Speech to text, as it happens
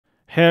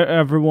Hey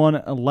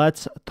everyone,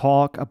 let's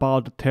talk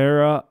about the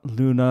Terra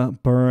Luna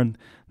burn.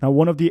 Now,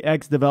 one of the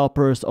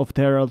ex-developers of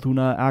Terra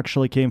Luna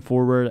actually came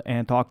forward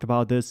and talked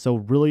about this, so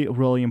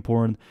really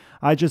important.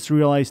 I just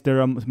realized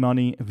Terra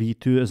Money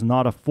V2 is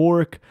not a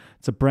fork.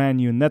 It's a brand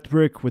new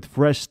network with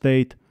fresh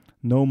state,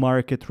 no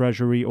market,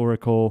 treasury,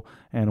 oracle,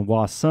 and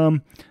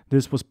wasm.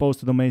 This was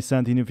posted on May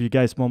 17th. If you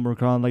guys want more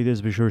content like this,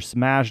 be sure to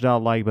smash that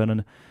like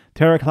button.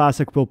 Terra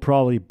Classic will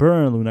probably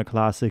burn Luna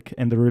Classic,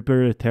 and the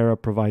repaired Terra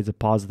provides a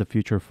positive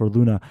future for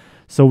Luna.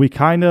 So we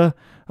kind of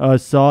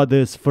saw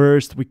this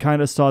first. We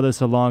kind of saw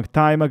this a long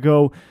time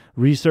ago,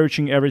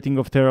 researching everything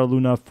of Terra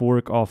Luna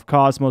fork of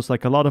Cosmos.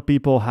 Like, a lot of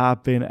people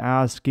have been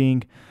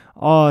asking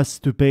us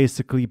to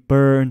basically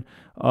burn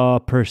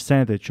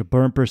percentage. A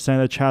burn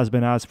percentage has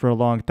been asked for a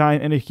long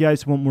time, and if you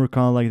guys want more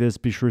content like this,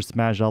 be sure to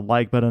smash that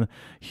like button.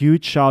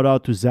 Huge shout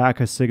out to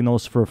Zaka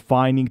Signals for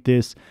finding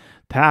this.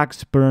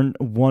 Tax burn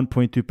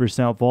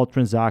 1.2% of all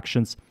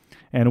transactions.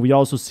 And we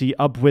also see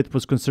Upwit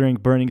was considering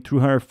burning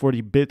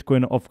 240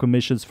 Bitcoin of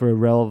commissions for a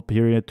relevant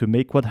period to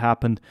make what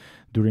happened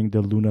during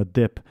the Luna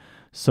dip.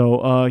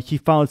 So he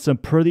found some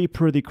pretty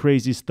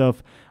crazy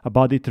stuff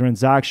about the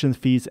transaction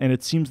fees, and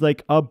it seems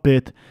like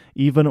Upbit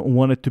even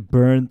wanted to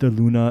burn the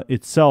Luna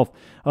itself.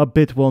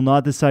 Upbit will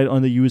not decide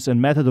on the use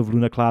and method of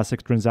Luna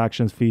Classic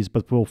transaction fees,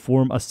 but will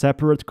form a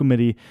separate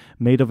committee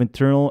made of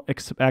internal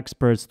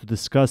experts to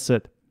discuss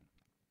it.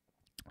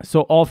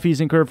 So all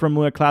fees incurred from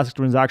Luna Classic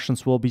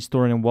transactions will be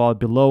stored in wallet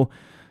below.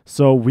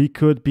 So we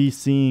could be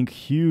seeing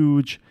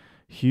huge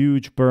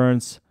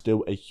burns.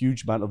 Still, a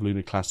huge amount of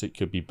Luna Classic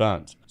could be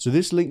burnt. So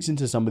this links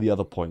into some of the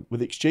other point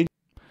with exchange.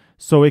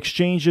 So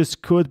exchanges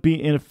could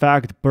be in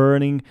fact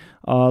burning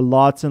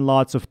lots and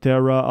lots of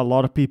Terra. A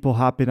lot of people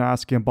have been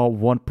asking about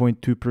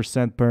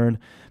 1.2% burn.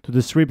 To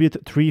distribute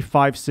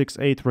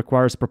 3568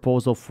 requires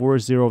proposal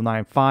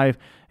 4095,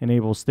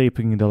 enables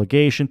stapling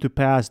delegation to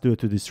pass due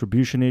to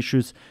distribution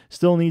issues,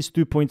 still needs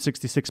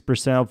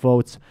 2.66% of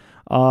votes,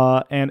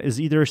 and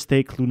is either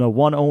stake Luna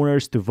 1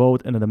 owners to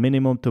vote and at a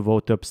minimum to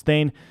vote to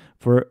abstain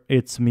for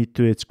its meet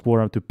to its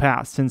quorum to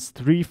pass. Since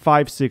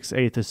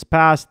 3568 is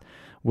passed,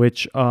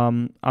 which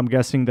I'm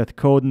guessing that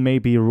code may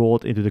be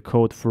rolled into the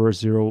code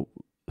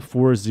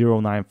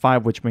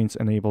 4095, which means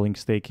enabling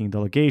staking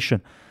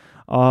delegation.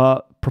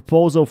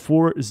 Proposal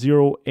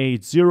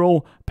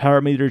 4080,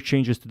 parameter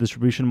changes to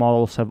distribution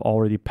models have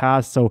already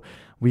passed. So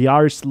we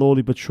are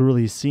slowly but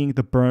surely seeing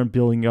the burn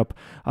building up.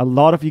 A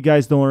lot of you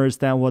guys don't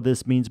understand what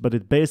this means, but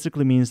it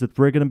basically means that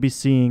we're going to be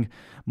seeing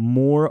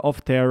more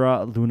of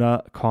Terra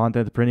Luna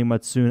content pretty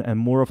much soon, and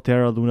more of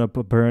Terra Luna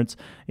burns.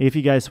 If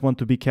you guys want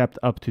to be kept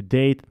up to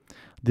date,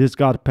 this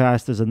got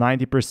passed as a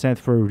 90%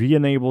 for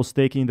re-enable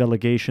staking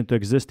delegation to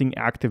existing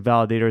active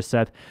validator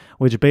set,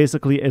 which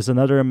basically is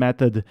another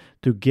method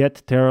to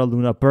get Terra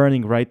Luna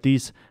burning, right?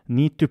 These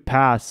need to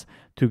pass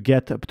to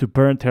get to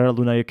burn Terra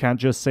Luna. You can't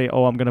just say,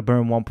 oh, I'm going to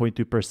burn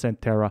 1.2%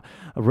 Terra.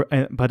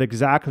 But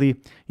exactly,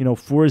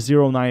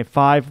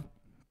 4095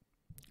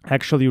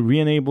 actually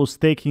re-enables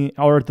staking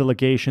our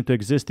delegation to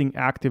existing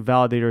active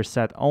validator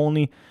set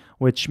only,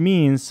 which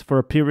means for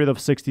a period of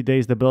 60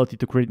 days, the ability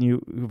to create new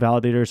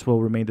validators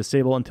will remain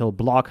disabled until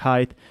block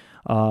height.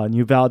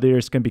 New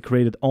validators can be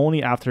created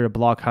only after a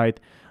block height.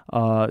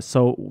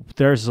 So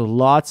there's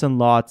lots and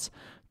lots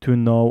to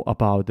know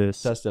about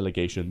this. Test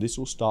delegation. This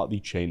will start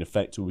the chain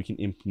effect where we can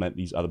implement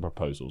these other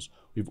proposals.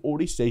 We've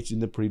already stated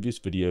in the previous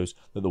videos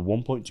that the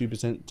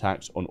 1.2%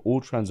 tax on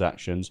all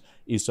transactions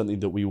is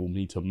something that we will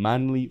need to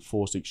manually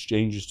force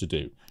exchanges to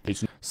do.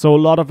 So a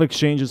lot of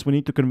exchanges, we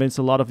need to convince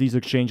a lot of these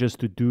exchanges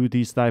to do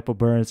these type of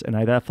burns, and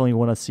I definitely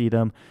want to see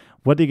them.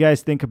 What do you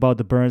guys think about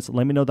the burns?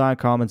 Let me know down in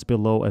the comments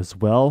below as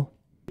well.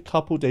 A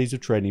couple days of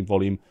trading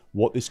volume.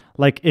 What this,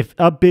 like, if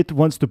Upbit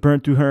wants to burn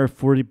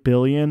 240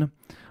 billion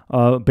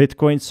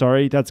Bitcoin,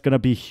 sorry, that's gonna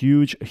be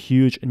huge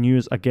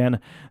news. Again,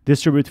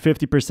 distribute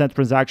 50%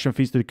 transaction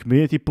fees to the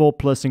community pool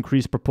plus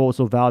increase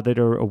proposal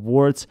validator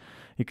awards.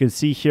 You can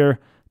see here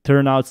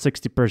turnout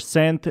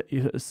 60%,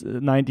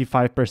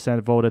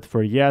 95% voted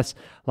for yes.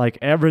 Like,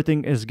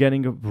 everything is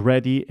getting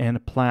ready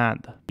and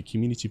planned.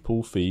 Community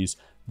pool fees.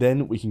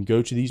 Then we can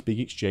go to these big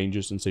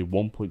exchanges and say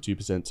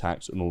 1.2%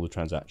 tax on all the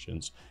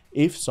transactions.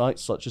 If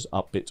sites such as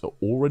Upbit are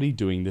already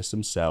doing this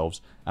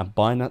themselves and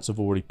Binance have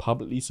already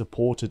publicly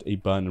supported a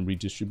burn and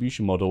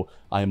redistribution model,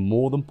 I am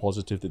more than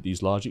positive that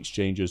these large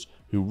exchanges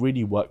who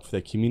really work for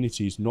their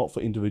communities, not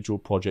for individual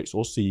projects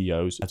or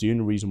CEOs, that's the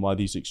only reason why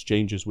these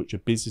exchanges, which are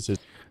businesses.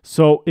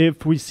 So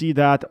if we see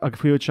that, a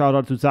huge shout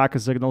out to Zaka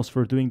Signals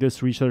for doing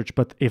this research.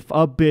 But if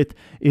Upbit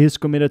is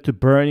committed to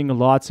burning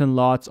lots and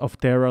lots of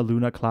Terra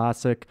Luna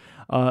Classic,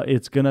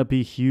 it's gonna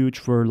be huge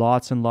for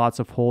lots and lots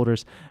of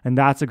holders, and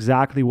that's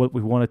exactly what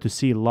we wanted to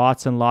see,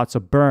 lots and lots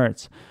of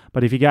burns.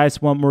 But if you guys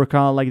want more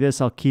content like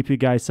this, I'll keep you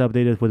guys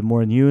updated with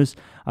more news.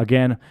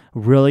 Again,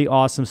 really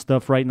awesome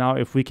stuff right now.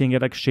 If we can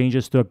get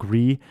exchanges to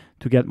agree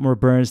to get more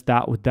burns,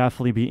 that would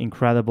definitely be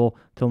incredible.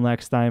 Till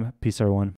next time, peace everyone.